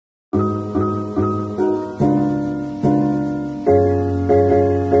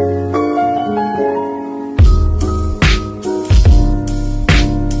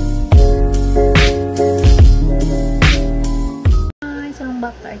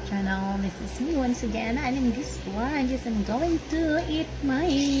channel. This is me once again, and in this one, yes, I'm going to eat my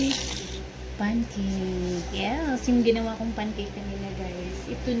pancake. Yes, yung ginawa kong pancake kanina, guys.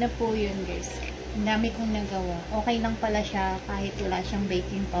 Ito na po yun, guys. Ang dami kong nagawa. Okay lang pala siya kahit wala siyang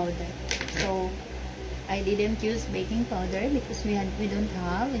baking powder. So, I didn't use baking powder because we don't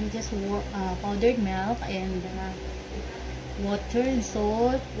have, and just powdered milk and water and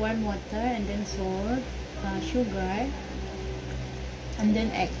salt, warm water, and then salt, sugar, and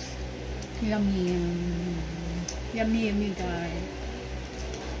then eggs. Yummy, yummy, yummy, guys.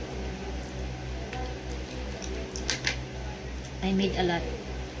 I made a lot.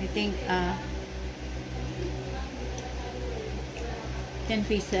 I think 10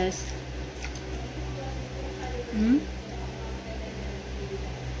 pieces.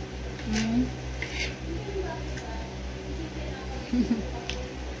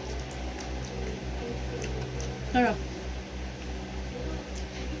 Sarap.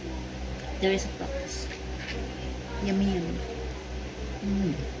 There is a process. Yummy, yummy.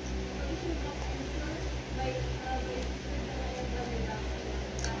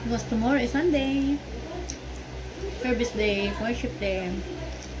 Because tomorrow is Sunday. Service day, worship day.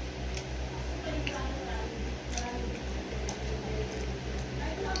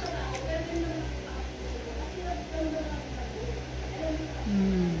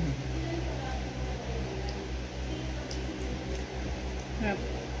 Yep.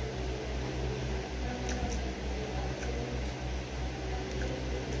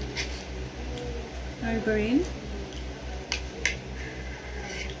 Margarine,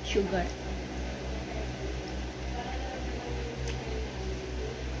 sugar,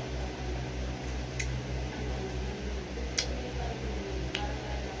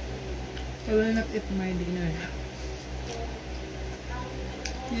 I will not eat my dinner.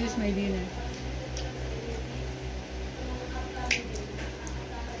 This is my dinner.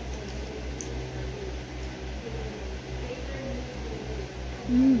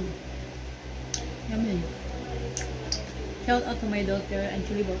 Yummy. Shout out to my daughter,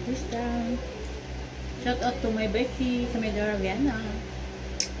 Anjali Bautista. Shout out to my Becky sa Medara, Vienna.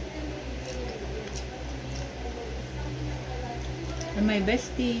 And my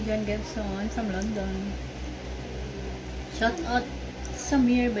bestie, John Gibson from London. Shout out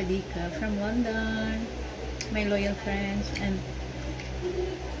Samir Badika from London. My loyal friends. And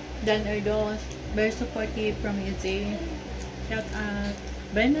Dan Erdos, very supportive from USA. Shout out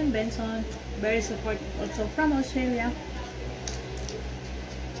Brendan Benson, very supportive also from Australia.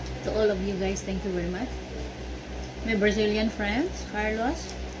 To all of you guys, thank you very much. My Brazilian friends,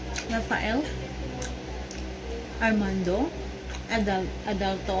 Carlos, Rafael, Armando,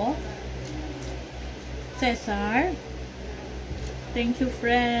 Adalto, Cesar. Thank you,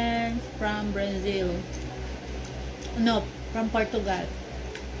 friends from Brazil. No, from Portugal.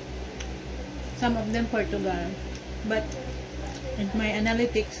 Some of them Portugal, but in my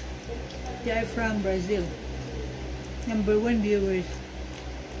analytics, they are from Brazil. #1 viewers.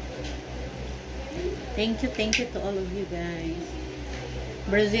 Thank you to all of you guys.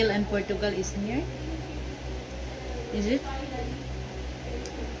 Brazil and Portugal is near. Is it?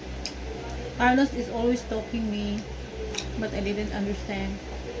 Carlos is always talking me, but I didn't understand.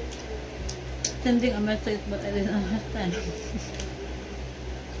 Sending a message, but I didn't understand.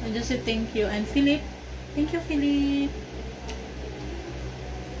 I just say thank you. And Philip, thank you, Philip.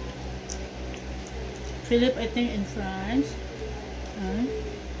 Philip, I think in France.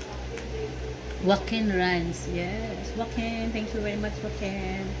 Joaquin runs. Yes, Joaquin. Thank you very much,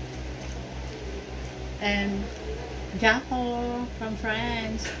 Joaquin. And Jaco from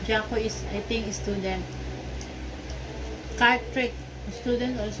France. Jaco is, I think, a student. Kartrick, a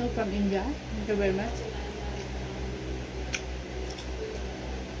student also from India. Thank you very much.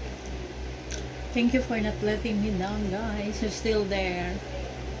 Thank you for not letting me down, guys. You're still there.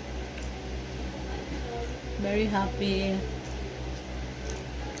 Very happy.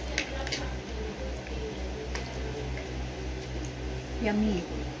 Yummy.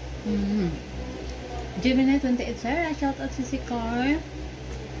 Gemini 28 Sarah, shout out to Car.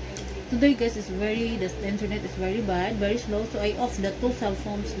 Today, guys, is the internet is very bad, very slow. So I off the 2 cell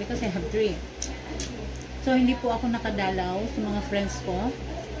phones because I have 3. So hindi po ako nakadalaw sa mga friends ko.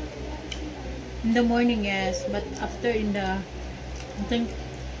 In the morning, yes, but after I think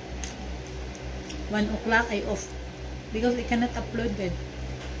 1 o'clock, I off because I cannot upload it.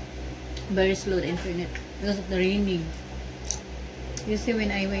 Very slow the internet because of the raining. You see, when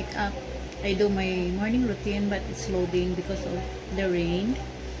I wake up, I do my morning routine, but it's loading because of the rain.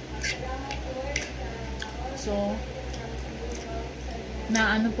 So,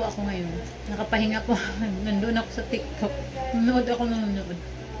 na ano po ako ngayon, nakapahinga po. Nandun ako sa TikTok, nanood ako.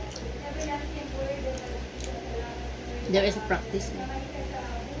 There is a practice.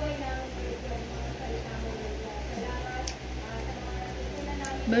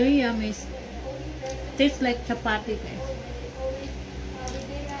 Very yummy. Tastes like chapati, guys.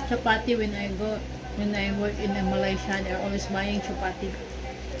 Chapati when I work in Malaysia, they're always buying chapati.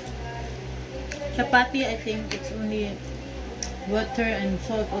 Chapati, I think it's only water and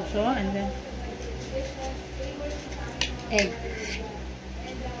salt also, and then egg.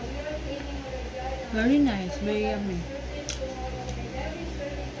 Very nice, very yummy.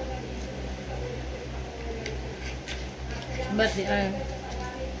 But they are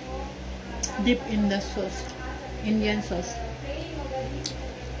deep in the sauce, Indian sauce.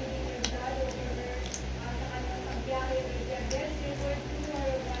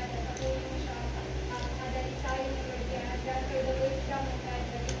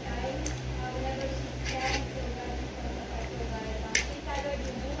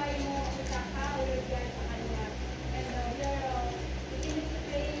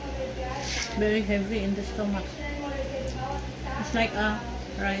 Very heavy in the stomach. It's like a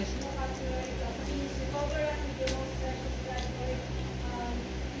rice.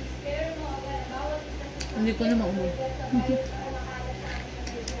 Hindi ko na maubos.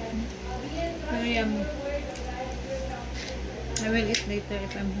 Very yummy. I will eat later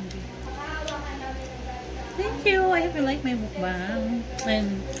if I'm hungry. Thank you. I hope you like my mukbang.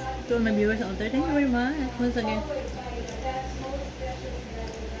 And to all my viewers out there, thank you very much. Once again,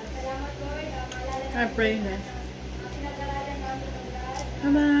 I pray that.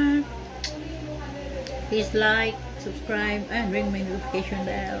 Bye-bye. Please like, subscribe, and ring my notification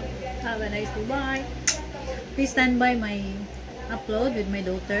bell. Have a nice day. Bye. Please stand by my upload with my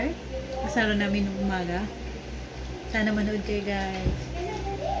daughter. Kasaro namin ng umaga. Sana manood kayo, guys.